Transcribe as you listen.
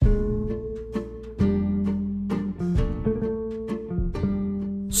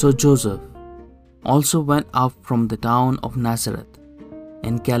So Joseph also went up from the town of Nazareth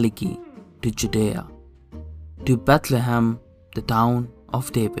in Galilee to Judea, to Bethlehem, the town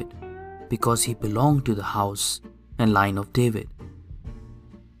of David, because he belonged to the house and line of David.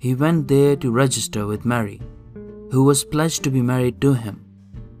 He went there to register with Mary, who was pledged to be married to him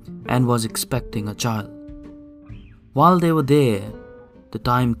and was expecting a child. While they were there, the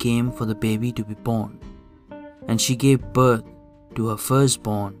time came for the baby to be born, and she gave birth to her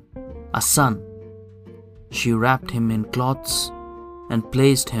firstborn, a son. She wrapped him in cloths and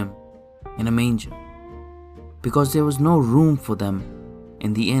placed him in a manger, because there was no room for them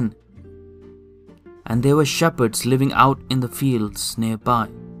in the inn. And there were shepherds living out in the fields nearby,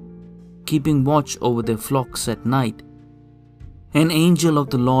 keeping watch over their flocks at night. An angel of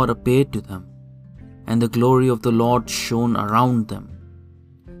the Lord appeared to them, and the glory of the Lord shone around them,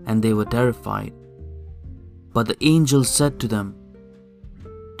 and they were terrified. But the angel said to them,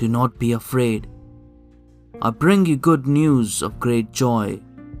 "Do not be afraid. I bring you good news of great joy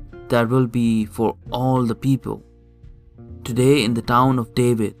that will be for all the people. Today in the town of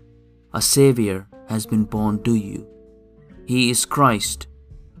David, a Savior has been born to you. He is Christ,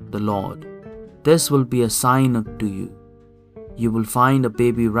 the Lord. This will be a sign to you. You will find a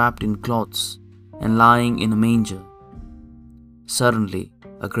baby wrapped in cloths and lying in a manger." Suddenly,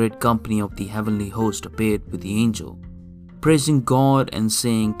 a great company of the heavenly host appeared with the angel, praising God and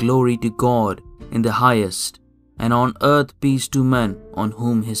saying, "Glory to God in the highest, and on earth peace to men on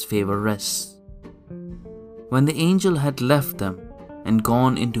whom his favor rests." When the angel had left them and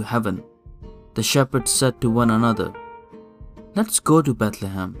gone into heaven, the shepherds said to one another, "Let's go to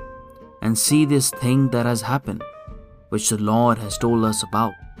Bethlehem and see this thing that has happened, which the Lord has told us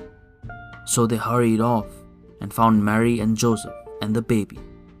about." So they hurried off and found Mary and Joseph and the baby,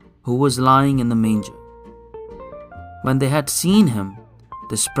 who was lying in the manger. When they had seen him,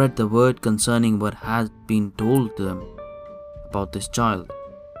 they spread the word concerning what had been told to them about this child.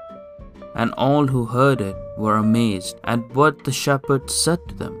 And all who heard it were amazed at what the shepherds said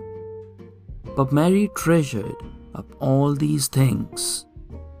to them. But Mary treasured up all these things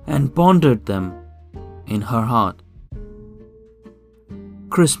and pondered them in her heart.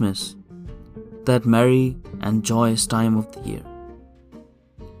 Christmas, that merry and joyous time of the year.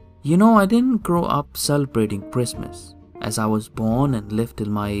 You know, I didn't grow up celebrating Christmas, as I was born and lived till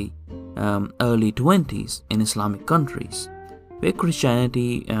my early 20s in Islamic countries, where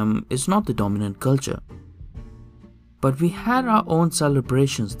Christianity is not the dominant culture. But we had our own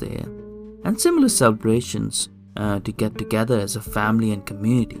celebrations there, and similar celebrations to get together as a family and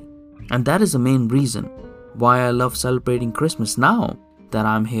community. And that is the main reason why I love celebrating Christmas now that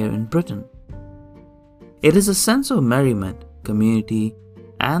I'm here in Britain. It is a sense of merriment, community,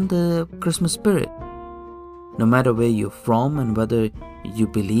 and the Christmas spirit. No matter where you're from and whether you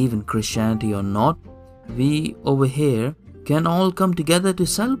believe in Christianity or not, we over here can all come together to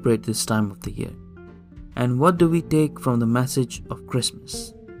celebrate this time of the year. And what do we take from the message of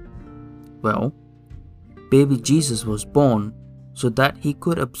Christmas? Well, baby Jesus was born so that he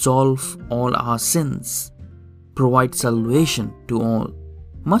could absolve all our sins, provide salvation to all,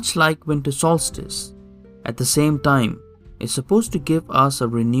 much like winter solstice. At the same time, it's supposed to give us a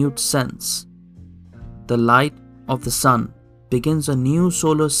renewed sense. The light of the sun begins a new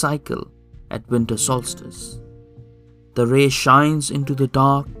solar cycle at winter solstice. The ray shines into the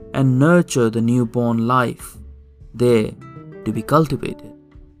dark and nurtures the newborn life there to be cultivated.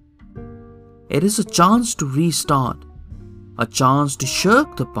 It is a chance to restart, a chance to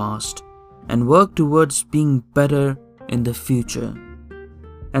shirk the past and work towards being better in the future.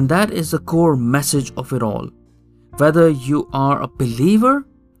 And that is the core message of it all. Whether you are a believer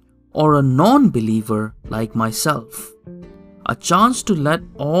or a non-believer like myself, a chance to let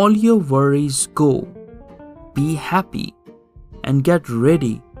all your worries go, be happy, and get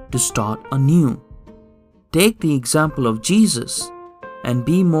ready to start anew. Take the example of Jesus and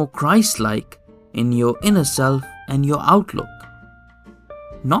be more Christ-like in your inner self and your outlook.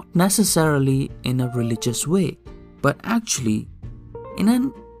 Not necessarily in a religious way, but actually in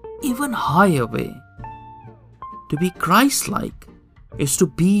an even higher way. To be Christ-like is to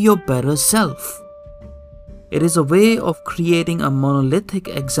be your better self. It is a way of creating a monolithic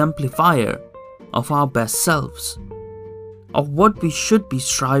exemplifier of our best selves, of what we should be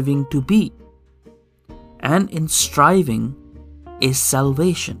striving to be. And in striving is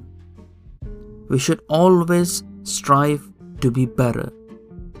salvation. We should always strive to be better.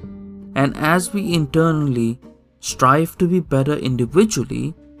 And as we internally strive to be better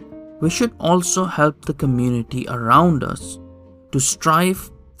individually, we should also help the community around us to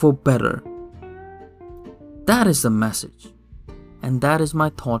strive for better. That is the message. And that is my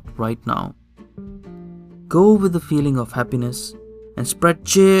thought right now. Go with the feeling of happiness and spread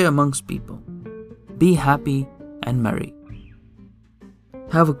cheer amongst people. Be happy and merry.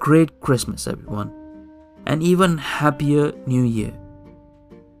 Have a great Christmas, everyone, and even happier New Year.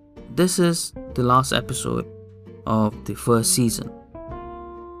 This is the last episode of the first season.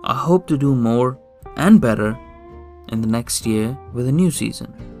 I hope to do more and better in the next year with a new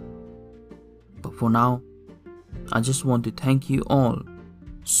season. But for now, I just want to thank you all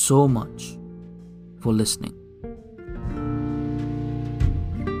so much for listening.